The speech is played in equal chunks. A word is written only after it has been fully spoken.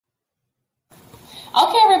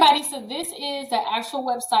Okay, everybody. So this is the actual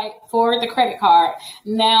website for the credit card.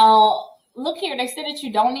 Now, look here. They said that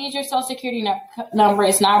you don't need your social security number.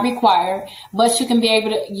 It's not required, but you can be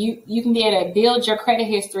able to you can be able to build your credit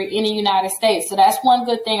history in the United States. So that's one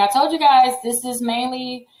good thing. I told you guys this is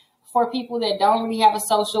mainly for people that don't really have a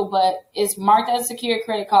social, but it's marked as a secure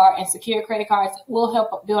credit card, and secure credit cards will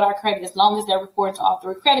help build our credit as long as they're reported to all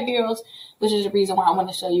three credit bureaus, which is the reason why I want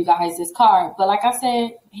to show you guys this card. But like I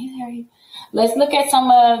said, hey Larry, let's look at some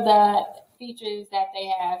of the features that they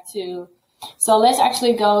have too. So let's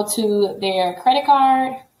actually go to their credit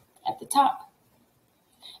card at the top.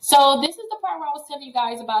 So this is the part where I was telling you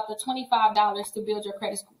guys about the $25 to build your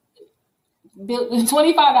credit score.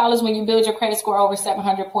 $25 when you build your credit score over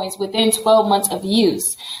 700 points within 12 months of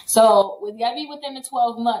use. So we got to be within the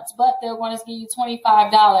 12 months, but they're going to give you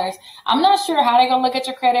 $25. I'm not sure how they're going to look at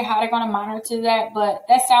your credit, how they're going to monitor that, but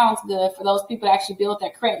that sounds good for those people that actually build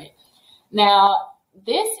their credit. Now,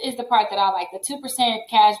 this is the part that I like, the 2%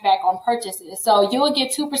 cash back on purchases. So you will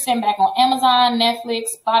get 2% back on Amazon, Netflix,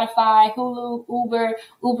 Spotify, Hulu,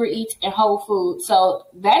 Uber Eats, and Whole Foods. So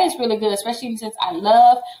that is really good, especially since I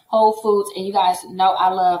love Whole Foods, and you guys know I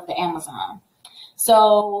love the Amazon.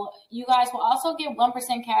 So you guys will also get 1%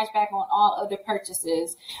 cash back on all other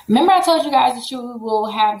purchases. Remember I told you guys that you will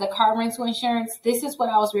have the car rental insurance? This is what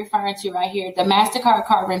I was referring to right here, the MasterCard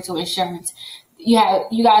car rental insurance.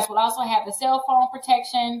 You guys will also have the cell phone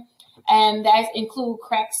protection, and that include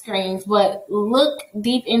cracked screens. But look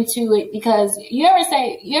deep into it, because you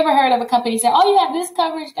ever heard of a company say, oh, you have this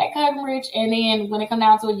coverage, that coverage, and then when it comes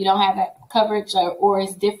down to it, you don't have that coverage, or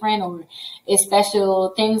it's different, or it's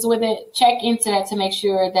special things with it. Check into that to make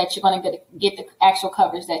sure that you're going to get the actual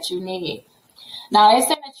coverage that you need. Now, they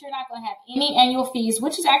said that you're not going to have any annual fees,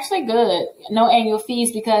 which is actually good. No annual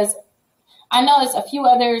fees, because I know there's a few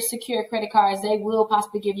other secure credit cards, they will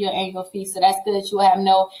possibly give you an annual fee. So that's good. You will have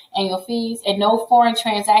no annual fees and no foreign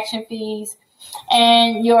transaction fees.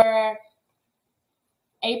 And your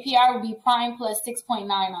APR will be prime plus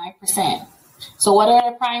 6.99%. So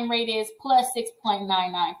whatever the prime rate is plus 6.99%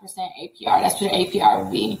 APR, that's what your APR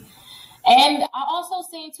will be. And I also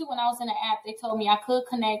seen too, when I was in the app, they told me I could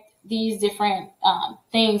connect these different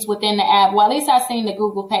things within the app. Well, at least I seen the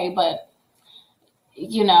Google Pay, but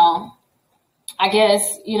you know, I guess,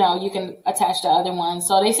 you know, you can attach the other ones.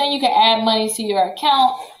 So they say you can add money to your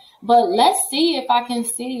account, but let's see if I can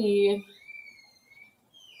see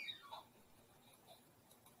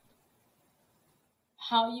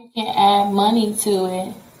how you can add money to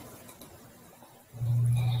it.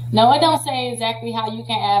 No, it don't say exactly how you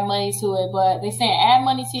can add money to it, but they're saying add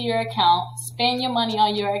money to your account, spend your money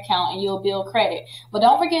on your account, and you'll build credit. But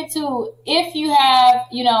don't forget to, if you have,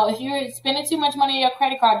 you know, if you're spending too much money on your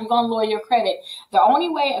credit card, you're going to lower your credit. The only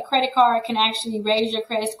way a credit card can actually raise your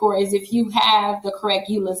credit score is if you have the correct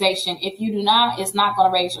utilization. If you do not, it's not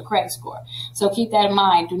going to raise your credit score. So keep that in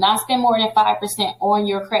mind. Do not spend more than 5% on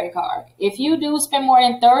your credit card. If you do spend more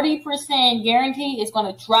than 30%, guarantee it's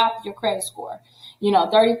going to drop your credit score. You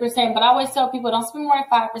know, 30%. But I always tell people don't spend more than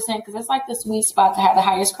 5%, because it's like the sweet spot to have the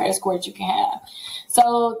highest credit score that you can have.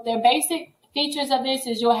 So the basic features of this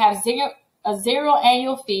is you'll have zero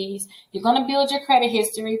annual fees. You're going to build your credit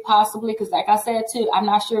history, possibly, because like I said too, I'm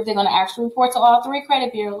not sure if they're going to actually report to all three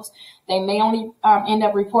credit bureaus. They may only end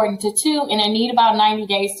up reporting to two, and they need about 90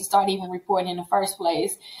 days to start even reporting in the first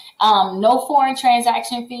place. No foreign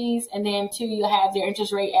transaction fees, and then two, you'll have their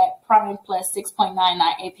interest rate at prime plus 6.99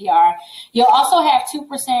 APR. You'll also have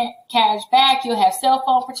 2% cash back. You'll have cell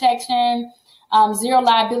phone protection. Zero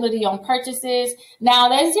liability on purchases. Now,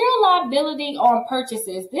 that zero liability on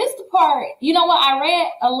purchases, this the part, you know what, I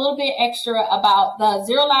read a little bit extra about the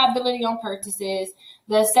zero liability on purchases,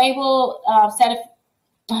 the Sable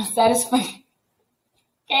satisfaction,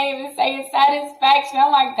 can't even say it, satisfaction,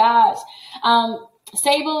 oh my gosh,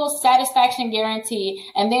 Sable satisfaction guarantee,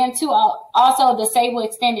 and then too, also the Sable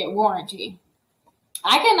extended warranty.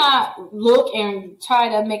 I cannot look and try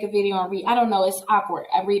to make a video and read. I don't know. It's awkward.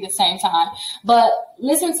 I read at the same time. But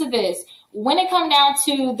listen to this. When it comes down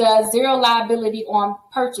to the zero liability on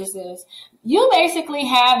purchases, you basically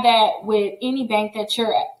have that with any bank that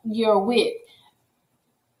you're with.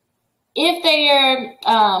 If they are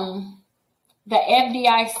the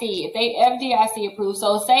FDIC, if they FDIC approved.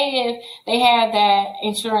 So say if they have that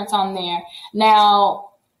insurance on there. Now,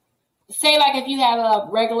 say like if you have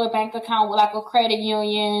a regular bank account with like a credit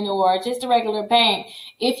union or just a regular bank,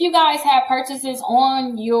 if you guys have purchases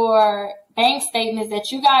on your bank statements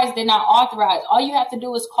that you guys did not authorize, all you have to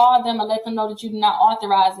do is call them and let them know that you did not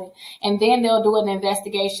authorize it. And then they'll do an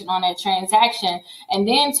investigation on that transaction. And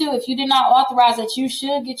then too, if you did not authorize it, you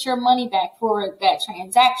should get your money back for that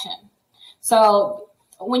transaction. So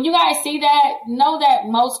when you guys see that, know that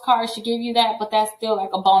most cards should give you that, but that's still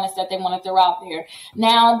like a bonus that they want to throw out there.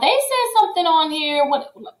 Now, they said something on here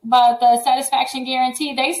about the satisfaction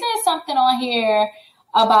guarantee. They said something on here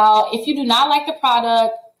about if you do not like the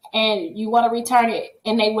product and you want to return it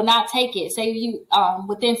and they will not take it. Say you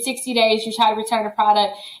within 60 days you try to return the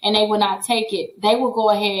product and they will not take it. They will go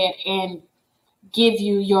ahead and give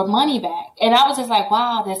you your money back. And I was just like,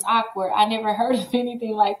 wow, that's awkward. I never heard of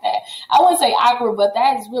anything like that. I wouldn't say awkward, but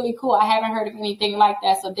that is really cool. I haven't heard of anything like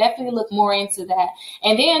that. So definitely look more into that.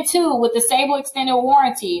 And then too, with the Sable extended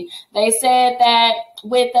warranty, they said that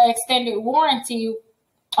with the extended warranty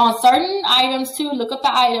on certain items too, look up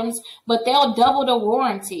the items, but they'll double the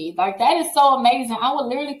warranty. Like, that is so amazing. I would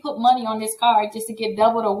literally put money on this card just to get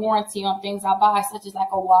double the warranty on things I buy, such as like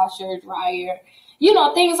a washer, dryer, you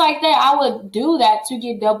know, things like that. I would do that to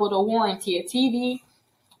get double the warranty. A TV,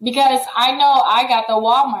 because I know I got the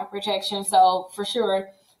Walmart protection, so for sure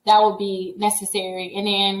that would be necessary. And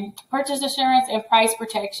then purchase assurance and price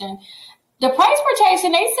protection. The price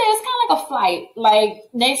protection, they said it's kind of like a flight. Like,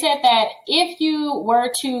 they said that if you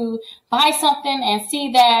were to buy something and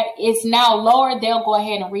see that it's now lower, they'll go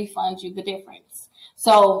ahead and refund you the difference.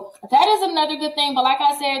 So that is another good thing. But like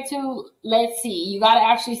I said too, let's see. You got to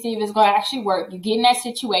actually see if it's going to actually work. You get in that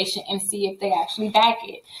situation and see if they actually back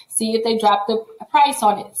it. See if they drop the price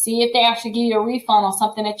on it. See if they actually give you a refund on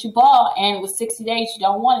something that you bought and it was 60 days, you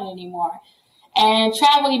don't want it anymore. And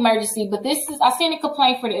travel emergency. But this is, I seen a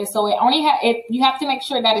complaint for this. So you have to make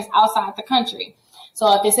sure that it's outside the country.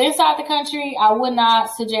 So if it's inside the country, I would not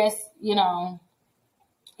suggest, you know,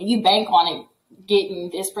 you bank on it getting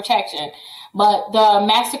this protection. But the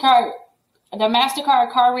MasterCard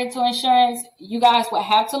car rental insurance, you guys will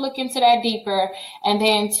have to look into that deeper. And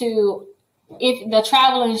then if the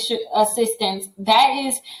travel assistance, that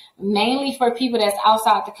is mainly for people that's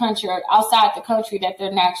outside the country or outside the country that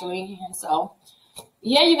they're naturally in. So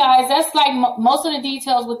yeah, you guys, that's like most of the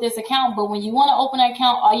details with this account. But when you want to open an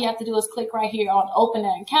account, all you have to do is click right here on open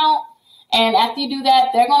an account. And after you do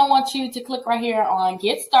that, they're going to want you to click right here on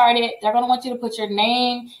get started. They're going to want you to put your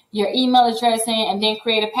name, your email address in, and then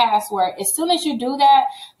create a password. As soon as you do that,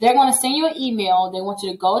 they're going to send you an email. They want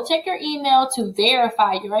you to go check your email to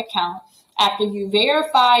verify your account. After you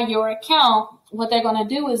verify your account, what they're going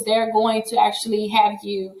to do is they're going to actually have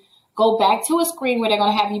you go back to a screen where they're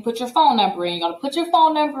going to have you put your phone number in. You're going to put your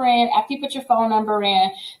phone number in. After you put your phone number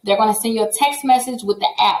in, they're going to send you a text message with the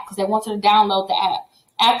app because they want you to download the app.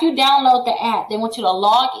 After you download the app, they want you to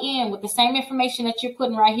log in with the same information that you're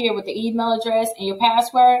putting right here with the email address and your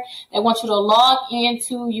password. They want you to log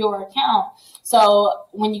into your account. So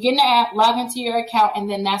when you get in the app, log into your account, and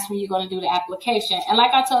then that's when you're going to do the application. And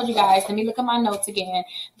like I told you guys, let me look at my notes again.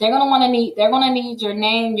 They're going to need your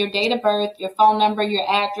name, your date of birth, your phone number, your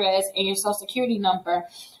address, and your social security number.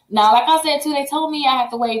 Now, like I said too, they told me I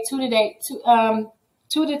have to wait 2 to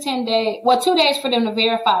 10 days, well, 2 days for them to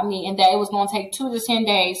verify me, and that it was going to take 2 to 10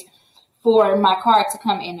 days for my card to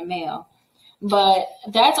come in the mail. But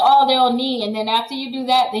that's all they'll need. And then after you do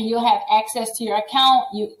that, then you'll have access to your account.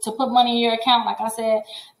 To put money in your account, like I said,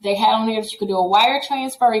 they had on there that you could do a wire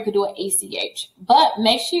transfer, you could do an ACH. But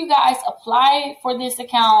make sure you guys apply for this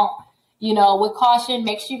account, you know, with caution.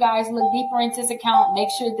 Make sure you guys look deeper into this account. Make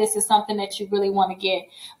sure this is something that you really want to get.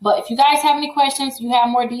 But if you guys have any questions, you have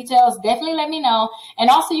more details, definitely let me know.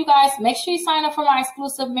 And also, you guys, make sure you sign up for my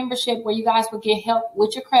exclusive membership where you guys will get help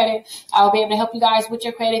with your credit. I will be able to help you guys with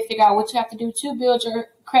your credit, figure out what you have to do to build your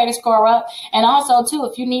credit score up. And also, too,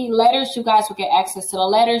 if you need letters, you guys will get access to the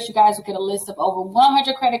letters. You guys will get a list of over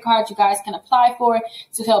 100 credit cards you guys can apply for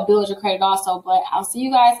to help build your credit also. But I'll see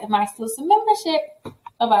you guys in my exclusive membership.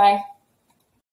 Bye-bye.